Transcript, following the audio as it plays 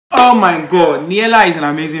Oh my God, Niiella is an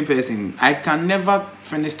amazing person. I can never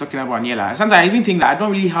finish talking about Niiella. Sometimes I even think that I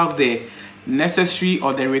don't really have the necessary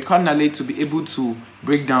or the record knowledge to be able to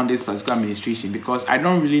break down this particular administration, because I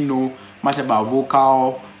don't really know much about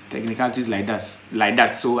vocal technicalities like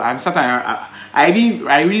that. So I'm sometimes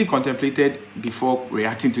I really contemplated before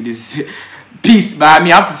reacting to this piece, but I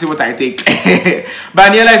mean I have to see what I think.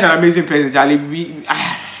 But Niiella is an amazing person, Charlie.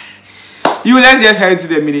 Let's just head to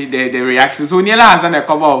the reaction. So Niiella has done a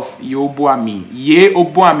cover of Obua Mi.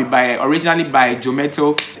 Obua Mi originally by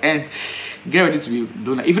Jometo, and get ready to be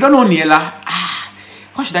done. If you don't know Niiella,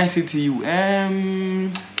 what should I say to you? I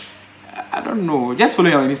don't know. Just follow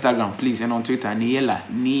her on Instagram, please, and on Twitter, Niiella.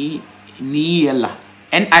 Niiella.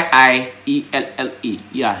 Niielle.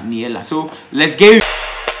 Yeah, Niiella. So let's get.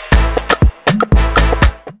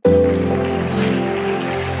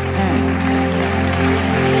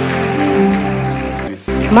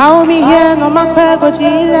 Hey,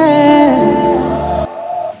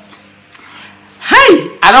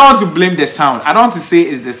 I don't want to blame the sound. I don't want to say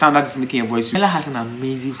it's the sound that is making a voice. Niiella has an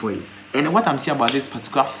amazing voice. And what I'm saying about this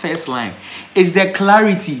particular first line is the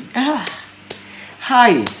clarity.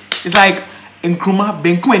 Hi. It's like Nkrumah,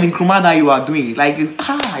 Benku and Nkrumah that you are doing. Like,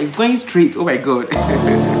 it's going straight. Oh my God.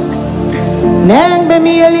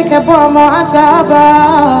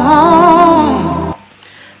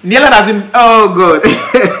 Niiella doesn't. Oh God. I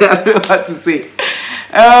don't know what to say.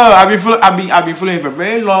 Oh, I've been following her for a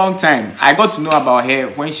very long time. I got to know about her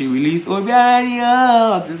when she released Obua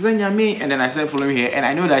Mi, and then I started following her, and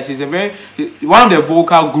I know that she's one of the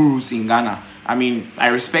vocal gurus in Ghana. I mean, I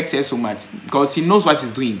respect her so much because she knows what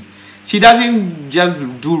she's doing. She doesn't just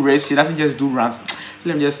do raps. She doesn't just do rants.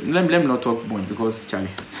 Let me not talk much because Charlie.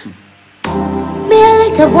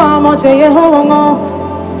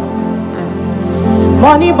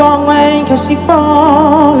 Money bong when she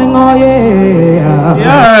falling, oh yeah.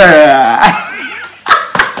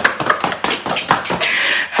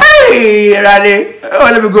 Hey, Raleigh. Oh,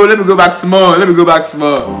 let me go back small. Me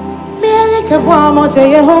like a woman to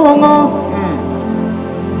your home.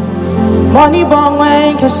 Money bong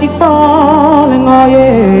when she falling, oh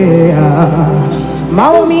yeah.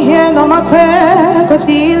 Mau me here no my crack or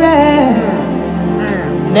chile.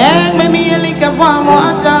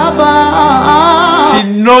 She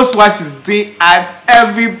knows what she's doing at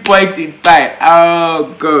every point in time.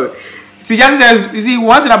 Oh God. She just says, you see,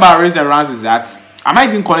 one thing about race and rounds is that I'm not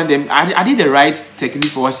even calling them. I did the right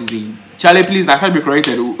technique for what she's doing. Charlie, please, I can't be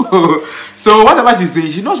corrected. So whatever she's doing,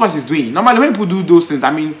 she knows what she's doing. Normally when people do those things,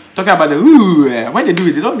 I mean, talking about when they do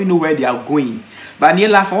it, they don't even know where they are going. But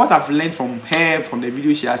Niiella, from what I've learned from her, from the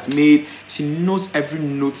video she has made, she knows every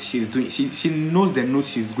note she's doing. She knows the note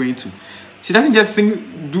she's going to. She doesn't just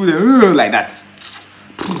do the like that.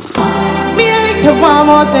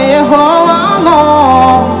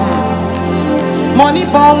 Money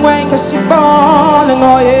bomb when she balling,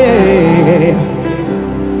 oh yeah.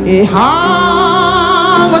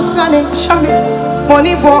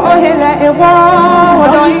 Money boy, oh hella,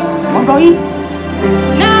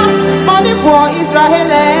 now money boy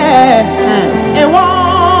Israel,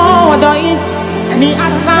 ni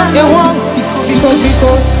asa, because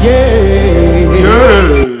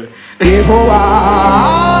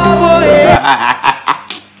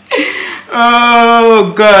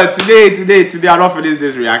Oh God, today I love for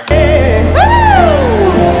this reaction.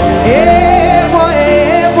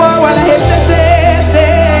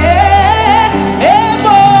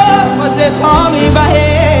 Call me by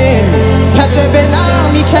him, catch a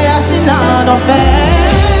banana, me chaos in no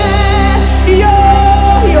fair. Yo,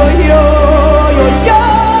 yo, yo, yo, yo,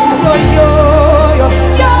 yo, yo,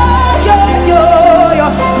 yo, yo, yo, yo.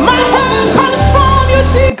 My hand comes from your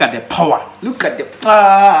cheek. Look at the power. Look at the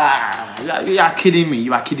power. You are kidding me.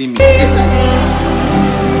 You are kidding me.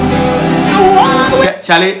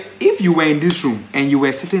 Charlie, if you were in this room and you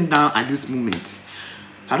were sitting down at this moment,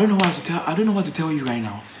 I don't know what to tell you right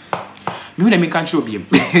now. Maybe can't show you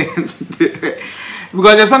because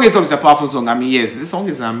the song itself is a powerful song. I mean, yes, this song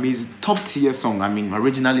is an amazing top tier song. I mean,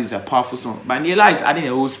 originally it's a powerful song, but Niiella is adding a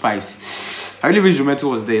whole spice. I really wish Jometo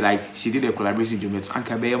was there, like she did a collaboration with Jometo. And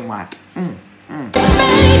Kabe mad.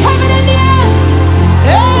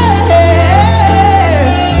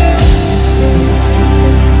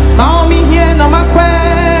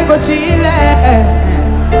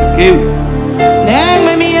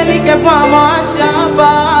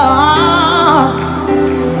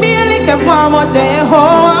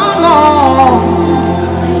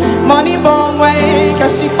 Money bong way,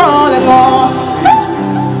 cause she falling off.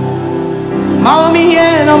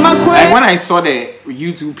 Like when I saw the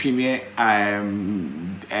YouTube premiere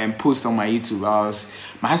post on my YouTube,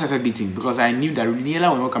 my heart started beating because I knew that Niiella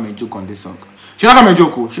will not come and joke on this song. She not come and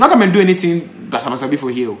joke. She not come and do anything basa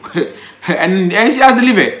before here. and she has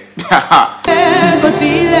delivered.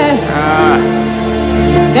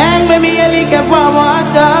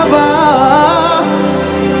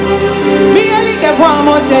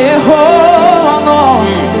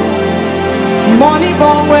 Money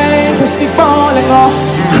born when she falling off.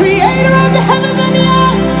 Creator of the heavens and the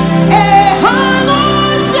earth.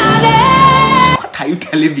 What are you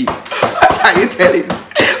telling me? What are you telling me?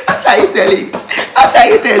 What are you telling me? What are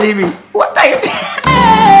you telling me? What are you telling me?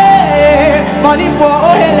 Money boy,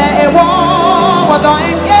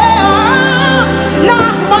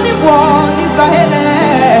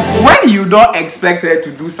 when you don't expect her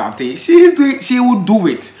to do something, she will do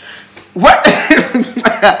it. What?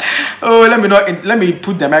 Oh, let me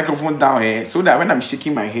put the microphone down here so that when I'm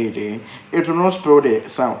shaking my head, it will not spoil the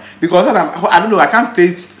sound. Because I don't know, I can't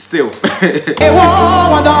stay still. Hey,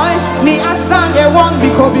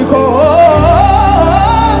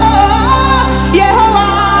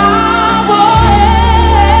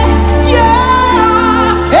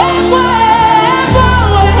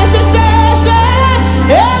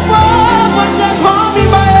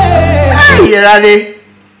 ready?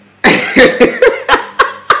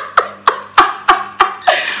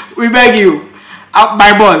 We beg you,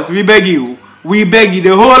 my boss, we beg you,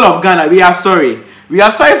 the whole of Ghana, we are sorry. We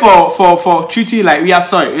are sorry for treating like we are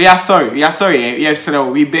sorry,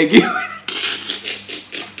 we beg you.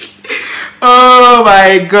 Oh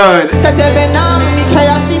my God.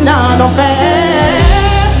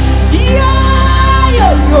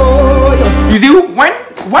 You see,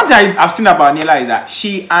 what I've seen about Niiella is that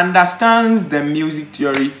she understands the music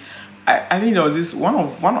theory. I think there was this one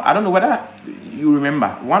of I don't know whether you remember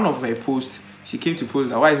one of her posts. She came to post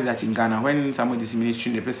that why is it that in Ghana when somebody is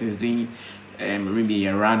ministering, the person is doing maybe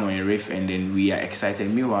a run or a riff, and then we are excited.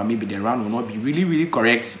 Meanwhile, maybe the run will not be really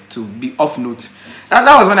correct to be off note. And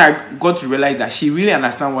that was when I got to realize that she really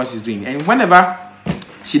understands what she's doing. And whenever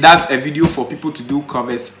she does a video for people to do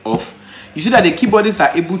covers of, you see that the keyboardists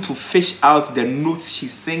are able to fish out the notes she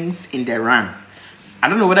sings in the run. I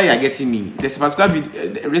don't know whether you are getting me. There's a particular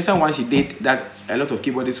video, recent one she did that a lot of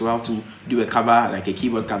keyboardists will have to do a cover, like a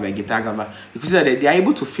keyboard cover, a guitar cover, because they are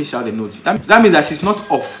able to fish out the notes. That means that she's not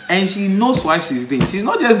off, and she knows what she's doing. She's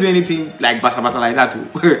not just doing anything like basa like that.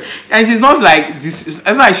 And she's not like this. It's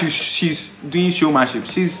not like she's doing showmanship.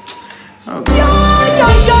 She's oh God.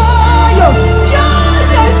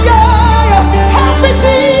 Help me,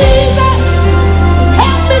 Jesus.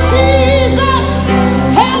 Help me, Jesus.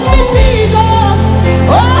 Help me, Jesus.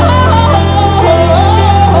 Oh,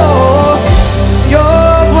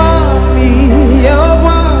 you're me, you're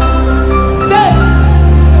one. Say,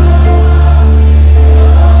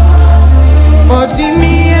 oh,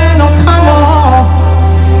 Jimmy, no, come on.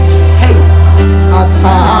 Hey, I'll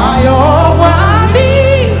tie your me.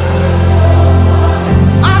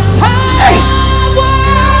 I'll tie me.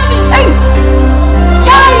 Hey,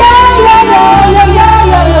 yeah.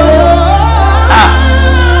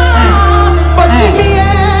 But Jimmy.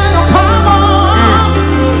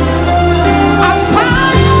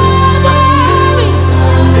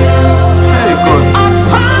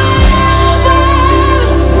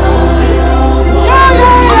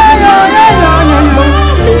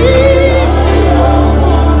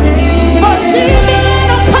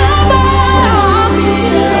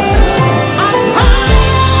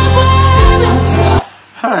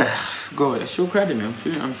 God, I should cry me. I'm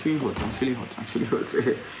feeling hot.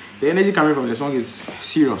 The energy coming from the song is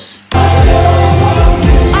serious.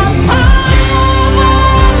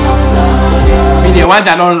 The ones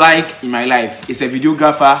I don't like in my life is a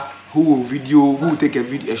videographer who will take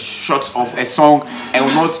a shot of a song and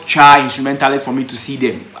will not try instrumentalists for me to see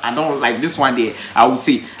them. I don't like this one there. I would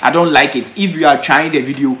say I don't like it. If you are trying the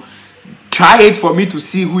video, try it for me to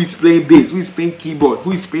see who is playing bass, who is playing keyboard,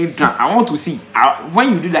 who is playing drum. I want to see.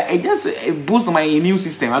 When you do that, it just boosts my immune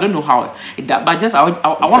system. I don't know how but just I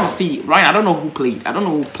want to see. Right, I don't know who played. I don't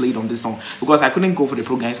know who played on this song because I couldn't go for the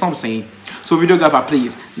program. It's not what I'm saying. So videographer,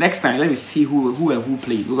 please next time let me see who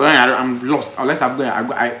played because I'm lost. Unless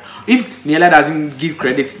if Niiella doesn't give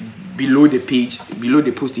credits below the page, below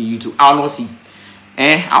the post in YouTube, I'll not see.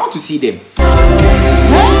 I want to see them.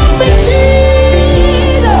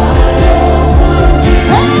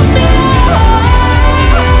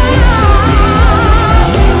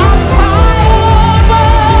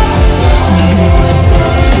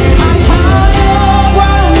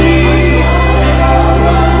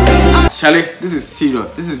 Charlie, this is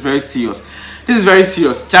serious. This is very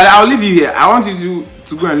serious. Charlie, I'll leave you here. I want you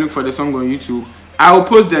to go and look for the song on YouTube. I will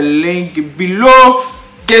post the link below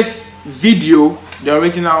this video, the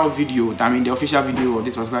original video, I mean the official video of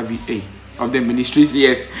this particular video of the ministries.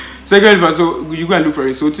 Yes, so you go and look for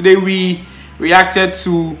it. So today we reacted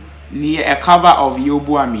to a cover of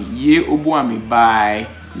Obua Mi by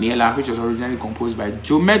Niiella, which was originally composed by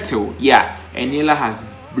Joe Metal. Yeah, and Niiella has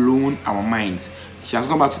blown our minds. She has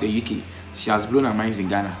gone back to the UK. She has blown our minds in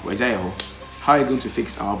Ghana. How are you going to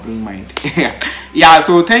fix our blown mind? Yeah,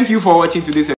 so thank you for watching today's